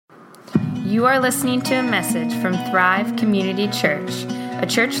You are listening to a message from Thrive Community Church, a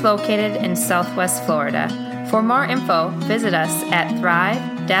church located in Southwest Florida. For more info, visit us at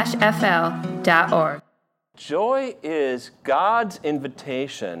thrive-fl.org. Joy is God's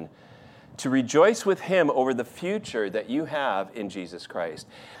invitation to rejoice with Him over the future that you have in Jesus Christ.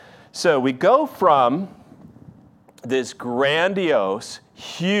 So we go from this grandiose,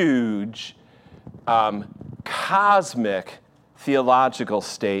 huge, cosmic theological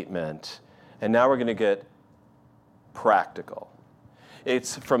statement, and now we're going to get practical.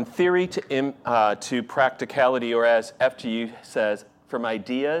 It's from theory to practicality, or as FGU says, from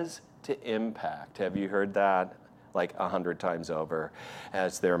ideas to impact. Have you heard that? Like 100 times over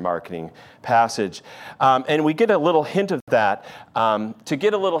as their marketing passage. And we get a little hint of that. To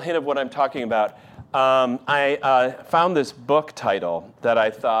get a little hint of what I'm talking about, I found this book title that I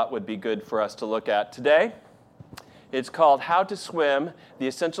thought would be good for us to look at today. It's called How to Swim, The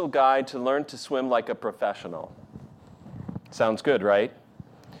Essential Guide to Learn to Swim Like a Professional. Sounds good, right?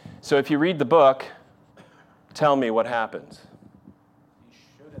 So if you read the book, tell me what happens.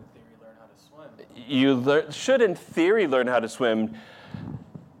 You should, in theory, learn how to swim.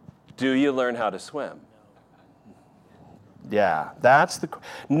 Do you learn how to swim? Yeah, that's the...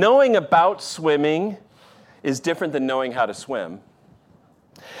 Knowing about swimming is different than knowing how to swim.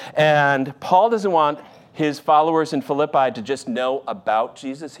 And Paul doesn't want his followers in Philippi to just know about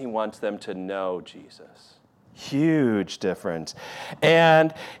Jesus. He wants them to know Jesus. Huge difference.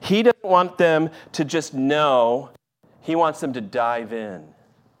 And he doesn't want them to just know. He wants them to dive in.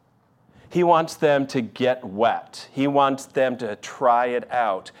 He wants them to get wet. He wants them to try it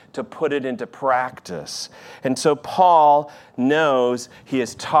out, to put it into practice. And so Paul knows he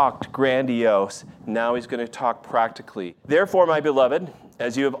has talked grandiose. Now he's going to talk practically. Therefore, my beloved,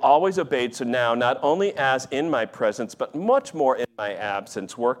 as you have always obeyed, so now, not only as in my presence, but much more in my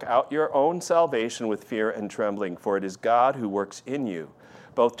absence, work out your own salvation with fear and trembling, for it is God who works in you,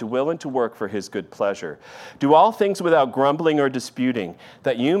 both to will and to work for his good pleasure. Do all things without grumbling or disputing,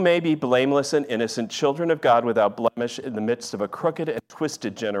 that you may be blameless and innocent, children of God without blemish in the midst of a crooked and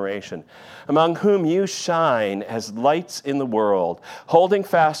twisted generation, among whom you shine as lights in the world, holding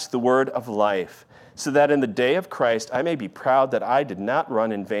fast the word of life, so that in the day of Christ I may be proud that I did not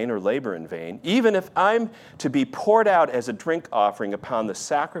run in vain or labor in vain, even if I'm to be poured out as a drink offering upon the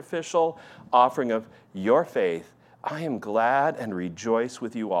sacrificial offering of your faith. I am glad and rejoice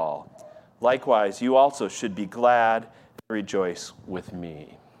with you all. Likewise, you also should be glad and rejoice with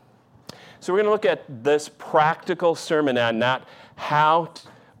me. So we're going to look at this practical sermon on not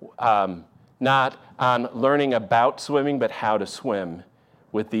on learning about swimming, but how to swim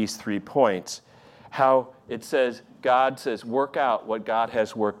with these 3 points. How it says, God says, work out what God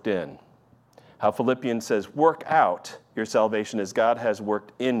has worked in. How Philippians says, work out your salvation as God has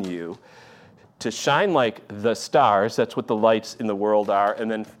worked in you, to shine like the stars. That's what the lights in the world are.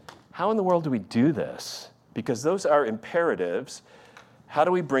 And then how in the world do we do this? Because those are imperatives. How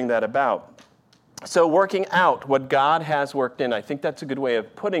do we bring that about? So working out what God has worked in, I think that's a good way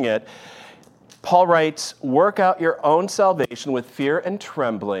of putting it. Paul writes, work out your own salvation with fear and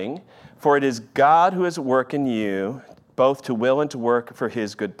trembling, for it is God who is at work in you, both to will and to work for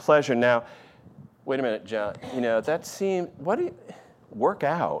his good pleasure. Now, wait a minute, John. That seems, work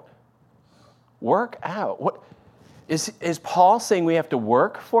out? Work out. What is Paul saying we have to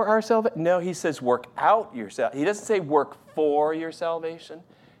work for our salvation? No, he says work out your salvation. He doesn't say work for your salvation.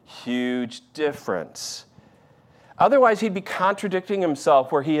 Huge difference. Otherwise, he'd be contradicting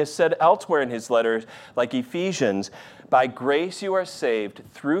himself where he has said elsewhere in his letters, like Ephesians, by grace you are saved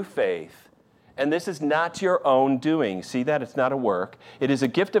through faith, and this is not your own doing. See that? It's not a work. It is a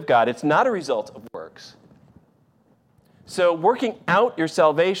gift of God. It's not a result of works. So working out your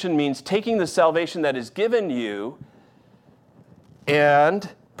salvation means taking the salvation that is given you and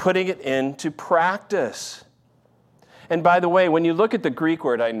putting it into practice. And by the way, when you look at the Greek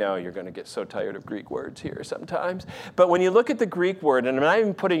word, I know you're going to get so tired of Greek words here sometimes, but when you look at the Greek word, and I'm not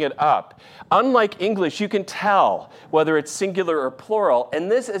even putting it up, unlike English, you can tell whether it's singular or plural,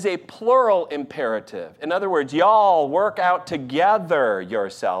 and this is a plural imperative. In other words, y'all work out together your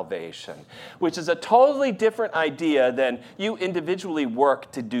salvation, which is a totally different idea than you individually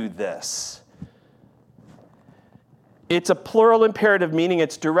work to do this. It's a plural imperative, meaning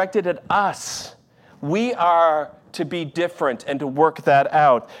it's directed at us. We are to be different and to work that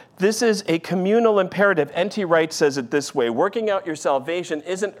out. This is a communal imperative. N.T. Wright says it this way: working out your salvation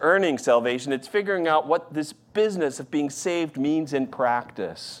isn't earning salvation, it's figuring out what this business of being saved means in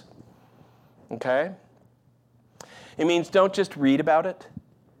practice. Okay? It means don't just read about it.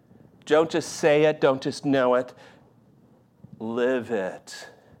 Don't just say it. Don't just know it. Live it.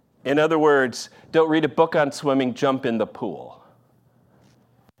 In other words, don't read a book on swimming, jump in the pool.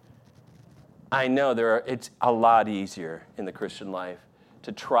 I know it's a lot easier in the Christian life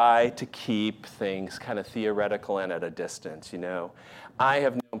to try to keep things kind of theoretical and at a distance, I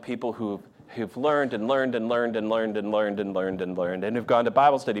have known people who've learned and learned and learned and learned and learned and learned and learned and have gone to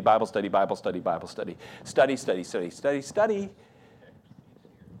Bible study, Bible study, Bible study, Bible study, study,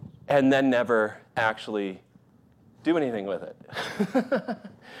 and then never actually do anything with it.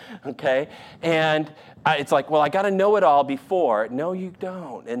 Okay? And it's like, well, I got to know it all before. No, you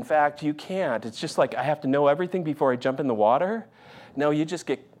don't. In fact, you can't. It's just like I have to know everything before I jump in the water. No, you just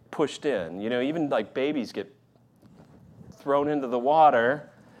get pushed in. Even like babies get thrown into the water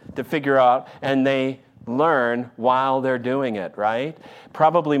to figure out, and they learn while they're doing it, right?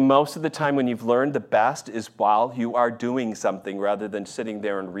 Probably most of the time when you've learned the best is while you are doing something rather than sitting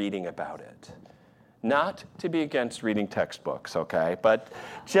there and reading about it. Not to be against reading textbooks, okay? But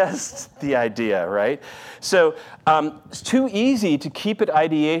just the idea, right? So it's too easy to keep it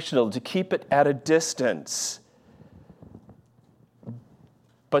ideational, to keep it at a distance.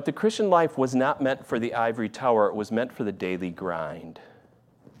 But the Christian life was not meant for the ivory tower. It was meant for the daily grind.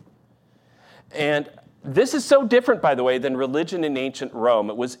 And this is so different, by the way, than religion in ancient Rome.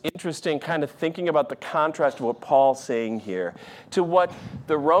 It was interesting kind of thinking about the contrast of what Paul's saying here to what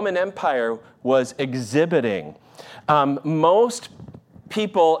the Roman Empire was exhibiting. Most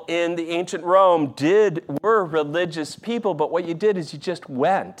people in the ancient Rome were religious people, but what you did is you just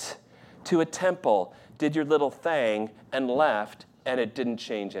went to a temple, did your little thing, and left, and it didn't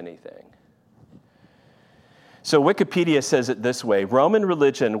change anything. So Wikipedia says it this way: Roman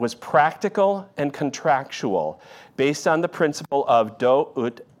religion was practical and contractual, based on the principle of do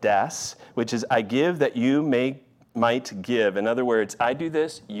ut des, which is I give that you might give. In other words, I do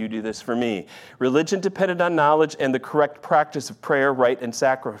this, you do this for me. Religion depended on knowledge and the correct practice of prayer, rite, and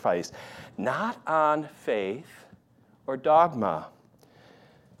sacrifice, not on faith or dogma.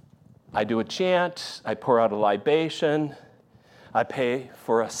 I do a chant, I pour out a libation, I pay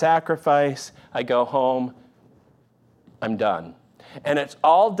for a sacrifice, I go home, I'm done. And it's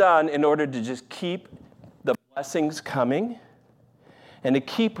all done in order to just keep the blessings coming and to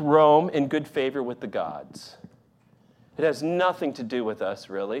keep Rome in good favor with the gods. It has nothing to do with us,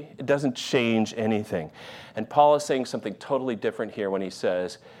 really. It doesn't change anything. And Paul is saying something totally different here when he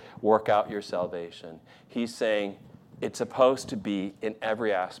says, work out your salvation. He's saying it's supposed to be in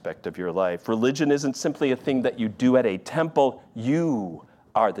every aspect of your life. Religion isn't simply a thing that you do at a temple. You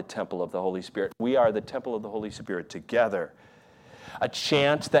are the temple of the Holy Spirit. We are the temple of the Holy Spirit together. A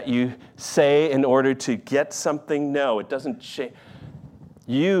chant that you say in order to get something, no, it doesn't change.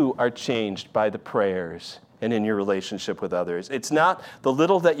 You are changed by the prayers and in your relationship with others. It's not the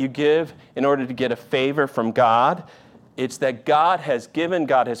little that you give in order to get a favor from God. It's that God has given,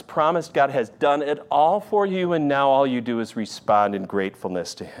 God has promised, God has done it all for you, and now all you do is respond in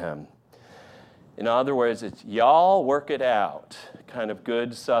gratefulness to Him. In other words, it's y'all work it out, kind of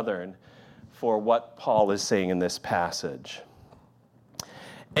good Southern, for what Paul is saying in this passage.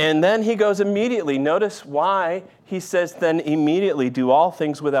 And then he goes immediately. Notice why he says then immediately do all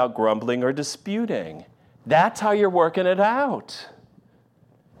things without grumbling or disputing. That's how you're working it out.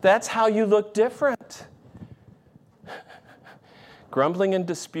 That's how you look different. Grumbling and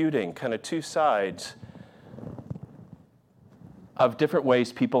disputing, kind of two sides of different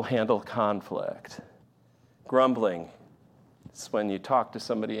ways people handle conflict. Grumbling is when you talk to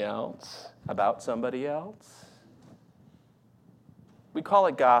somebody else about somebody else. We call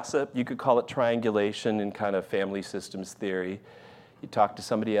it gossip. You could call it triangulation in kind of family systems theory. You talk to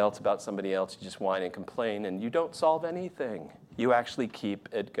somebody else about somebody else, you just whine and complain, and you don't solve anything. You actually keep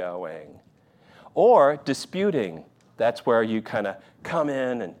it going. Or disputing. That's where you kind of come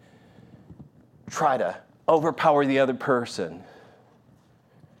in and try to overpower the other person.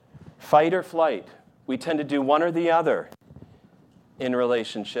 Fight or flight. We tend to do one or the other in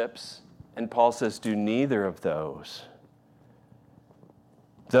relationships. And Paul says, do neither of those.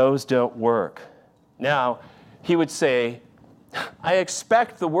 Those don't work. Now, he would say, I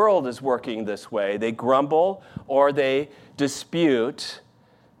expect the world is working this way. They grumble or they dispute.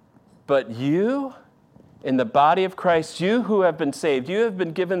 But you, in the body of Christ, you who have been saved, you have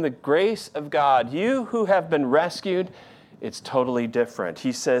been given the grace of God, you who have been rescued, it's totally different.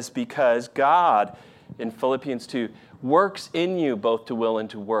 He says, because God, in Philippians 2, works in you both to will and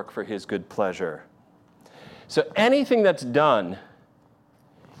to work for His good pleasure. So anything that's done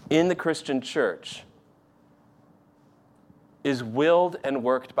in the Christian church is willed and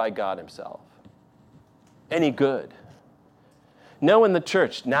worked by God Himself. Any good. No, in the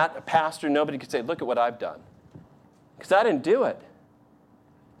church, not a pastor, nobody could say, look at what I've done. Because I didn't do it.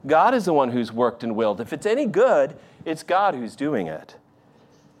 God is the one who's worked and willed. If it's any good, it's God who's doing it.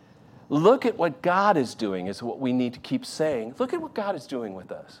 Look at what God is doing is what we need to keep saying. Look at what God is doing with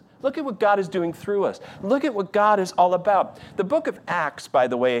us. Look at what God is doing through us. Look at what God is all about. The book of Acts, by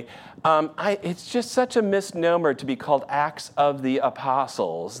the way, it's just such a misnomer to be called Acts of the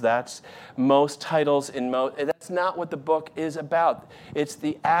Apostles. That's most titles in most. That's not what the book is about. It's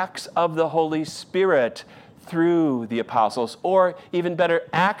the Acts of the Holy Spirit through the apostles, or even better,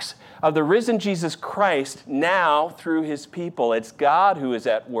 Acts of the risen Jesus Christ now through his people. It's God who is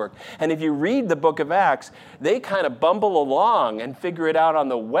at work. And if you read the book of Acts, they kind of bumble along and figure it out on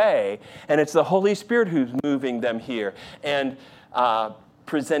the way, and it's the Holy Spirit who's moving them here and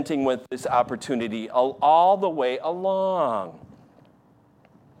presenting with this opportunity all the way along.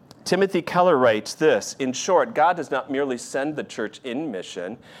 Timothy Keller writes this, in short, God does not merely send the church in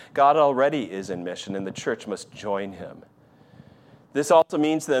mission. God already is in mission, and the church must join him. This also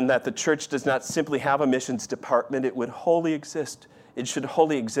means then that the church does not simply have a missions department. It should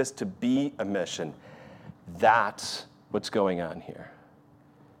wholly exist to be a mission. That's what's going on here.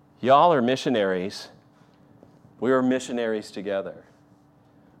 Y'all are missionaries. We are missionaries together.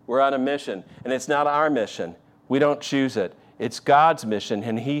 We're on a mission, and it's not our mission. We don't choose it. It's God's mission,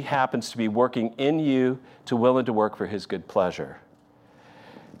 and he happens to be working in you to will and to work for his good pleasure.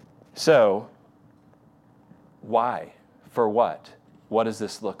 So, why? For what? What does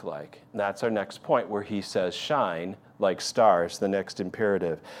this look like? And that's our next point where he says, shine like stars, the next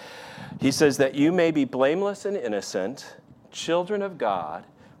imperative. He says that you may be blameless and innocent, children of God,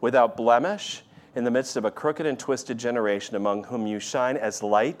 without blemish, in the midst of a crooked and twisted generation among whom you shine as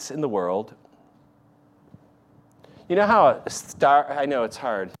lights in the world. You know how a star, I know it's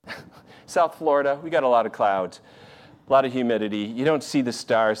hard. South Florida, we got a lot of clouds, a lot of humidity. You don't see the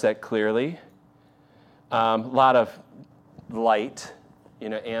stars that clearly. A lot of light,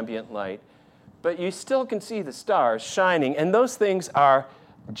 ambient light. But you still can see the stars shining, and those things are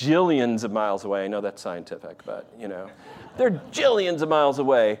jillions of miles away. I know that's scientific, but, they're jillions of miles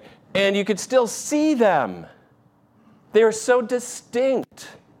away, and you could still see them. They're so distinct.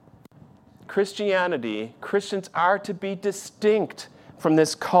 Christians are to be distinct from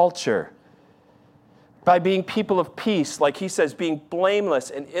this culture by being people of peace, like he says, being blameless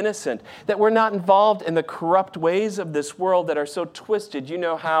and innocent, that we're not involved in the corrupt ways of this world that are so twisted. You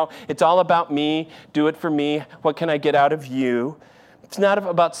know how it's all about me, do it for me, what can I get out of you? It's not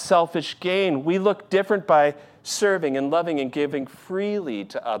about selfish gain. We look different by serving and loving and giving freely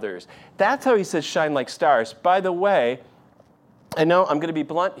to others. That's how he says shine like stars. By the way, I know I'm going to be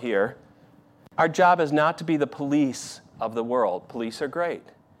blunt here. Our job is not to be the police of the world. Police are great,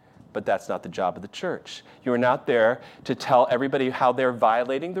 but that's not the job of the church. You are not there to tell everybody how they're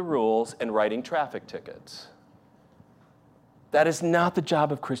violating the rules and writing traffic tickets. That is not the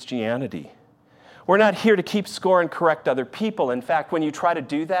job of Christianity. We're not here to keep score and correct other people. In fact, when you try to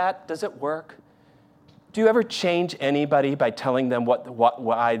do that, does it work? Do you ever change anybody by telling them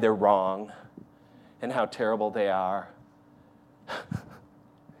why they're wrong and how terrible they are?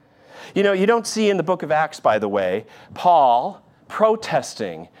 You don't see in the book of Acts, by the way, Paul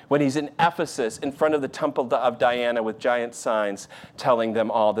protesting when he's in Ephesus in front of the temple of Diana with giant signs telling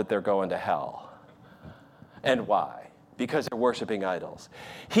them all that they're going to hell. And why? Because they're worshiping idols.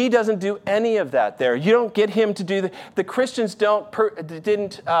 He doesn't do any of that there. You don't get him to do the Christians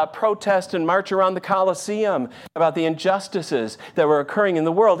didn't protest and march around the Colosseum about the injustices that were occurring in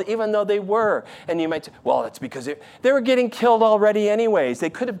the world, even though they were. And you might say, well, it's because they were getting killed already anyways. They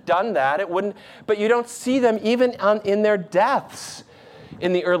could have done that. It wouldn't. But you don't see them even in their deaths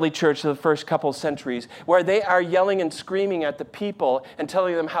in the early church of the first couple centuries, where they are yelling and screaming at the people and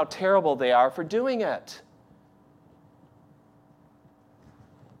telling them how terrible they are for doing it.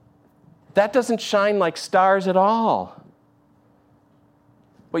 That doesn't shine like stars at all.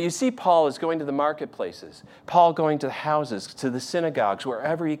 What you see Paul is going to the marketplaces, Paul going to the houses, to the synagogues,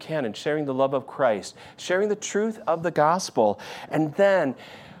 wherever he can, and sharing the love of Christ, sharing the truth of the gospel. And then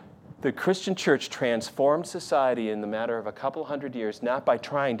the Christian church transformed society in the matter of a couple hundred years, not by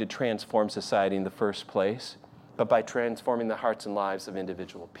trying to transform society in the first place, but by transforming the hearts and lives of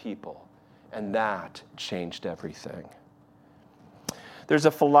individual people. And that changed everything. There's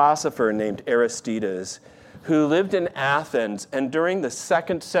a philosopher named Aristides who lived in Athens, and during the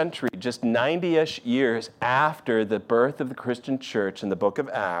 2nd century, just 90-ish years after the birth of the Christian church in the book of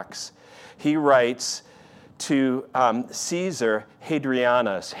Acts, he writes to Caesar Hadrian,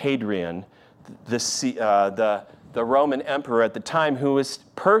 the Roman emperor at the time, who was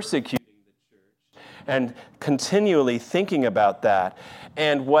persecuting the church and continually thinking about that.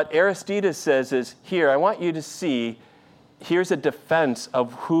 And what Aristides says is, here, I want you to see, here's a defense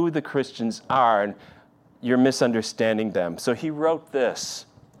of who the Christians are, and you're misunderstanding them. So he wrote this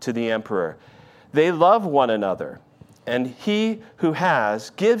to the emperor. They love one another, and he who has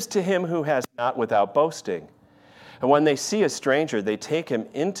gives to him who has not without boasting. And when they see a stranger, they take him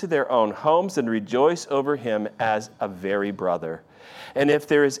into their own homes and rejoice over him as a very brother. And if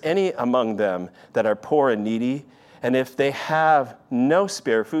there is any among them that are poor and needy, and if they have no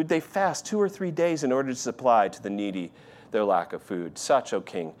spare food, they fast 2 or 3 days in order to supply to the needy their lack of food. Such, O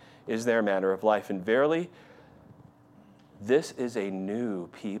king, is their manner of life. And verily, this is a new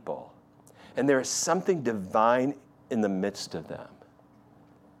people. And there is something divine in the midst of them.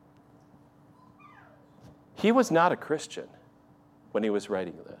 He was not a Christian when he was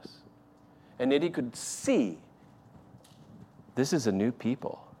writing this. And yet he could see this is a new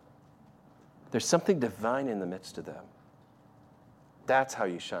people. There's something divine in the midst of them. That's how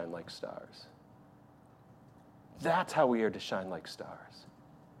you shine like stars. That's how we are to shine like stars.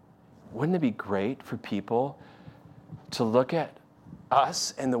 Wouldn't it be great for people to look at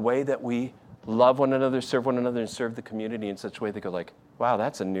us and the way that we love one another, serve one another, and serve the community in such a way they go like, wow,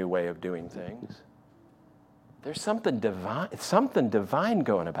 that's a new way of doing things. There's something divine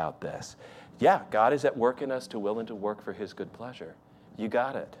going about this. Yeah, God is at work in us to will and to work for his good pleasure. You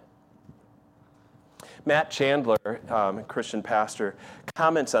got it. Matt Chandler, Christian pastor,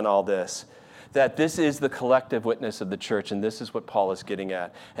 comments on all this, that this is the collective witness of the church, and this is what Paul is getting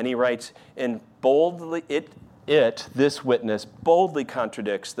at. And he writes, this witness boldly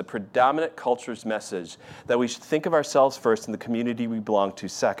contradicts the predominant culture's message that we should think of ourselves first and the community we belong to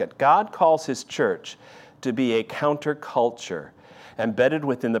second. God calls his church to be a counterculture, embedded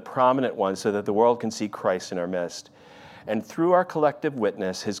within the prominent one so that the world can see Christ in our midst. And through our collective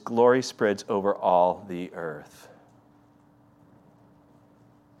witness, his glory spreads over all the earth.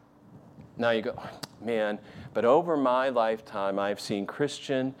 Now you go, man, but over my lifetime, I've seen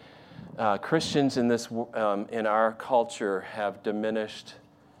Christians in our culture have diminished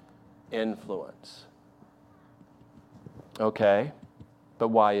influence. Okay, but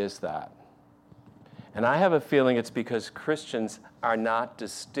why is that? And I have a feeling it's because Christians are not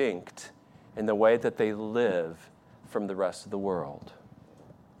distinct in the way that they live from the rest of the world.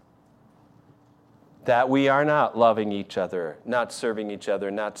 That we are not loving each other, not serving each other,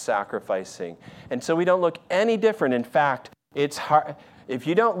 not sacrificing. And so we don't look any different. In fact, it's hard. If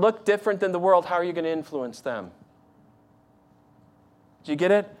you don't look different than the world, how are you going to influence them? Do you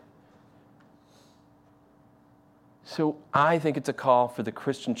get it? So I think it's a call for the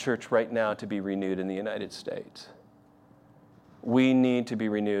Christian church right now to be renewed in the United States. We need to be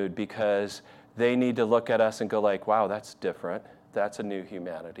renewed because they need to look at us and go like, wow, that's different. That's a new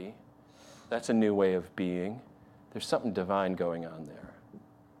humanity. That's a new way of being. There's something divine going on there.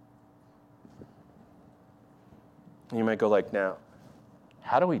 And you might go like, now,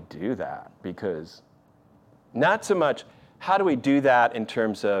 how do we do that? Because not so much, how do we do that in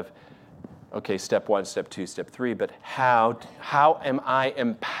terms of, okay, step 1, step 2, step 3, but how am I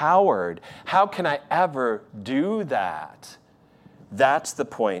empowered? How can I ever do that? That's the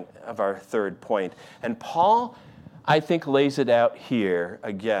point of our third point. And Paul, I think, lays it out here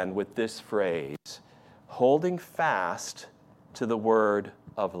again with this phrase, holding fast to the word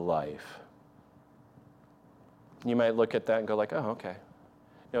of life. You might look at that and go like, oh, okay.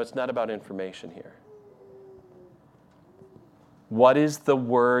 No, it's not about information here. What is the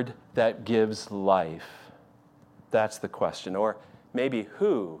word that gives life? That's the question. Or maybe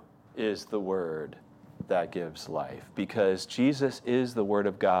who is the word that gives life? Because Jesus is the Word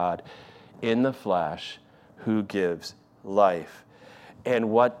of God in the flesh who gives life. And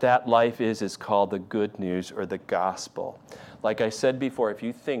what that life is called the good news or the gospel. Like I said before, if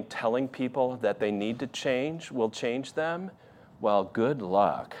you think telling people that they need to change will change them, well, good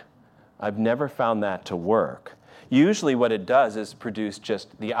luck. I've never found that to work. Usually what it does is produce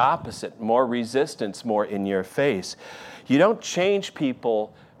just the opposite, more resistance, more in your face. You don't change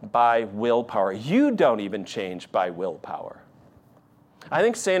people by willpower. You don't even change by willpower. I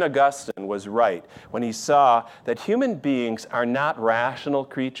think St. Augustine was right when he saw that human beings are not rational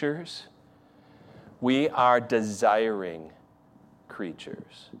creatures. We are desiring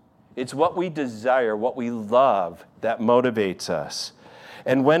creatures. It's what we desire, what we love, that motivates us.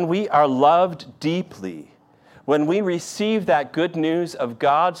 And when we are loved deeply, when we receive that good news of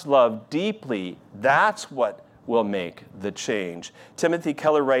God's love deeply, that's what will make the change. Timothy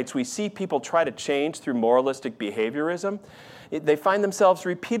Keller writes, we see people try to change through moralistic behaviorism. They find themselves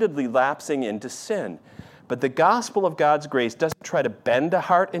repeatedly lapsing into sin. But the gospel of God's grace doesn't try to bend a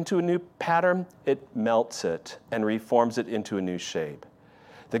heart into a new pattern. It melts it and reforms it into a new shape.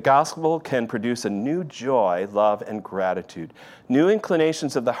 The gospel can produce a new joy, love, and gratitude, new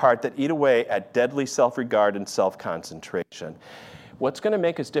inclinations of the heart that eat away at deadly self-regard and self-concentration. What's going to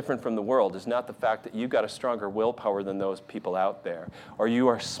make us different from the world is not the fact that you've got a stronger willpower than those people out there, or you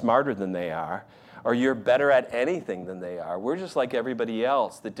are smarter than they are, or you're better at anything than they are. We're just like everybody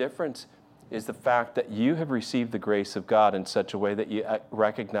else. The difference is the fact that you have received the grace of God in such a way that you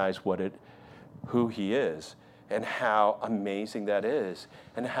recognize who He is, and how amazing that is,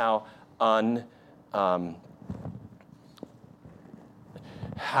 and how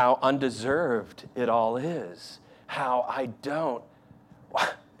undeserved it all is, how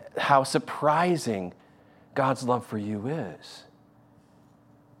surprising God's love for you is.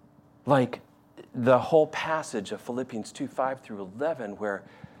 Like the whole passage of Philippians 2:5-11, where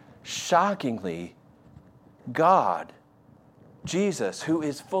shockingly, God, Jesus, who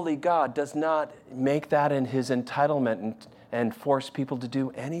is fully God, does not make that in His entitlement and force people to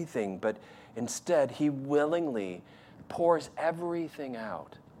do anything, but instead He willingly pours everything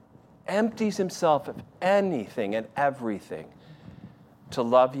out, empties Himself of anything and everything to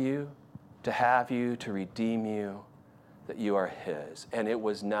love you, to have you, to redeem you, that you are His. And it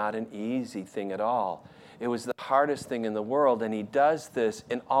was not an easy thing at all. It was the hardest thing in the world, and He does this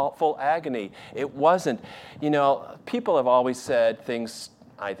in full agony. It wasn't, people have always said things,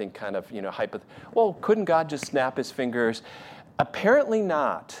 I think, kind of, well, couldn't God just snap His fingers? Apparently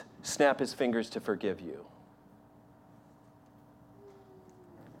not snap His fingers to forgive you.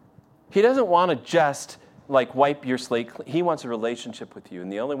 He doesn't want to just, wipe your slate clean. He wants a relationship with you,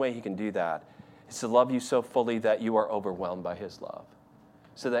 and the only way He can do that is to love you so fully that you are overwhelmed by His love,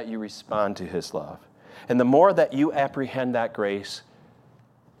 so that you respond to His love. And the more that you apprehend that grace,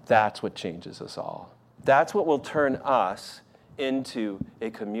 that's what changes us all. That's what will turn us into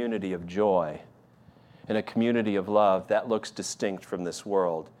a community of joy and a community of love that looks distinct from this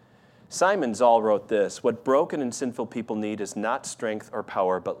world. Simon Zoll wrote this: "What broken and sinful people need is not strength or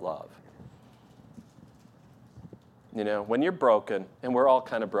power, but love." When you're broken, and we're all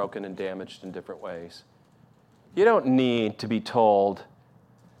kind of broken and damaged in different ways, you don't need to be told.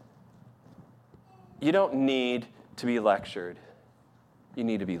 You don't need to be lectured. You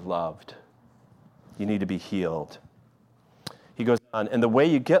need to be loved. You need to be healed. He goes on, and the way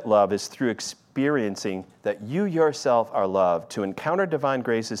you get love is through experiencing that you yourself are loved. To encounter divine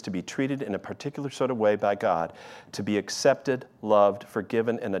grace is to be treated in a particular sort of way by God, to be accepted, loved,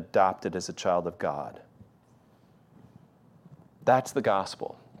 forgiven, and adopted as a child of God. That's the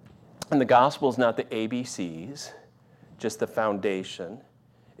gospel. And the gospel is not the ABCs, just the foundation.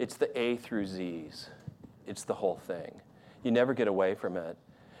 It's the A through Z's. It's the whole thing. You never get away from it.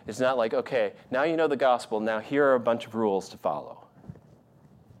 It's not like, okay, now you know the gospel, now here are a bunch of rules to follow.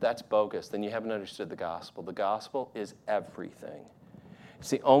 That's bogus. Then you haven't understood the gospel. The gospel is everything. It's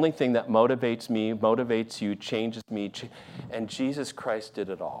the only thing that motivates me, motivates you, changes me, and Jesus Christ did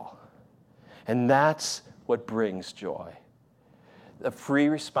it all. And that's what brings joy. The free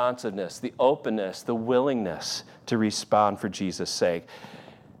responsiveness, the openness, the willingness to respond for Jesus' sake.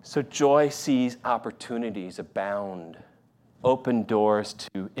 So joy sees opportunities abound, open doors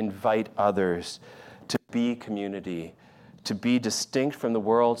to invite others, to be community, to be distinct from the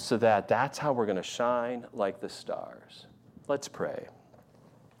world, so that's how we're going to shine like the stars. Let's pray.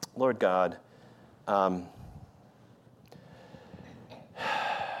 Lord God,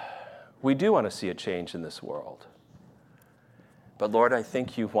 we do want to see a change in this world. But Lord, I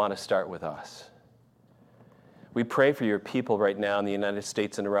think you want to start with us. We pray for your people right now in the United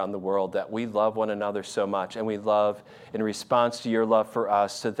States and around the world, that we love one another so much, and we love in response to your love for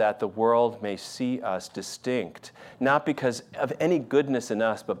us, so that the world may see us distinct, not because of any goodness in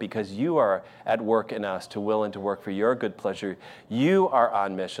us, but because you are at work in us to will and to work for your good pleasure. You are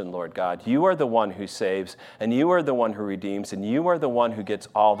on mission, Lord God. You are the one who saves, and you are the one who redeems, and you are the one who gets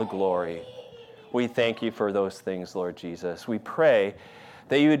all the glory. We thank you for those things, Lord Jesus. We pray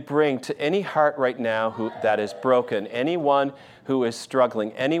that you would bring to any heart right now that is broken, anyone who is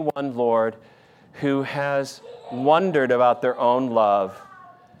struggling, anyone, Lord, who has wondered about their own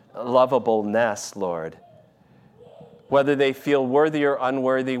lovableness, Lord, whether they feel worthy or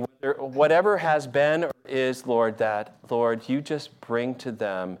unworthy, whatever has been or is, Lord, that, Lord, you just bring to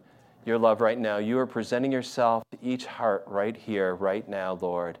them your love right now. You are presenting yourself to each heart right here, right now,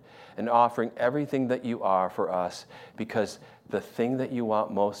 Lord, and offering everything that you are for us, because the thing that you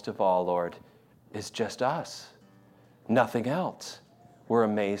want most of all, Lord, is just us, nothing else. We're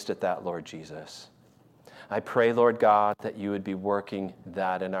amazed at that, Lord Jesus. I pray, Lord God, that you would be working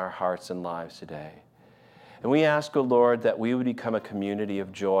that in our hearts and lives today. And we ask, O Lord, that we would become a community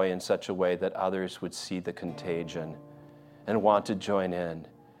of joy in such a way that others would see the contagion and want to join in.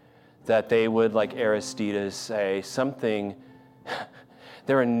 that they would, like Aristides, say something,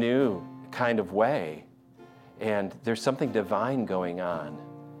 they're a new kind of way, and there's something divine going on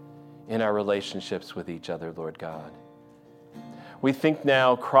in our relationships with each other, Lord God. We think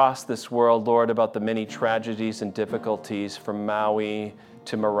now across this world, Lord, about the many tragedies and difficulties from Maui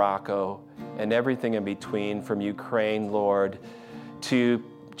to Morocco and everything in between, from Ukraine, Lord, to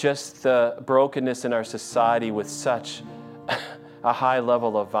just the brokenness in our society with such a high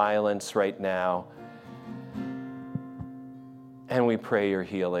level of violence right now. And we pray your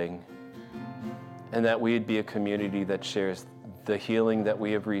healing, and that we'd be a community that shares the healing that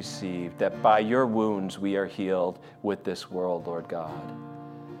we have received, that by your wounds we are healed with this world, Lord God.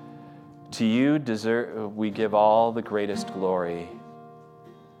 To you we give all the greatest glory,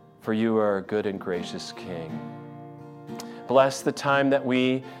 for you are a good and gracious King. Bless the time that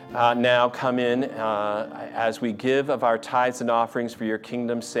we now come in as we give of our tithes and offerings for your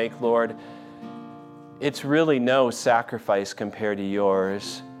kingdom's sake, Lord. It's really no sacrifice compared to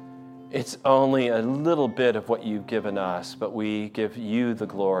yours. It's only a little bit of what you've given us, but we give you the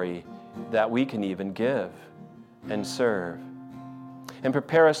glory that we can even give and serve. And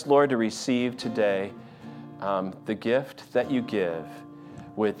prepare us, Lord, to receive today the gift that you give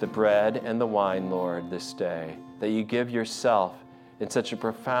with the bread and the wine, Lord, this day, that you give yourself in such a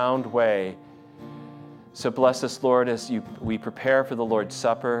profound way. So bless us, Lord, as we prepare for the Lord's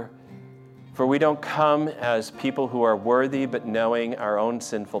Supper. For we don't come as people who are worthy, but knowing our own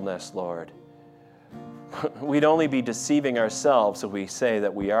sinfulness, Lord. We'd only be deceiving ourselves if we say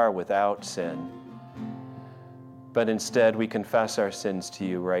that we are without sin. But instead, we confess our sins to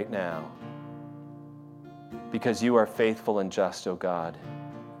you right now, because you are faithful and just, O God,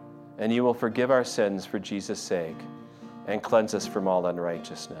 and you will forgive our sins for Jesus' sake and cleanse us from all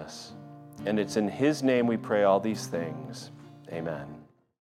unrighteousness. And it's in his name we pray all these things. Amen.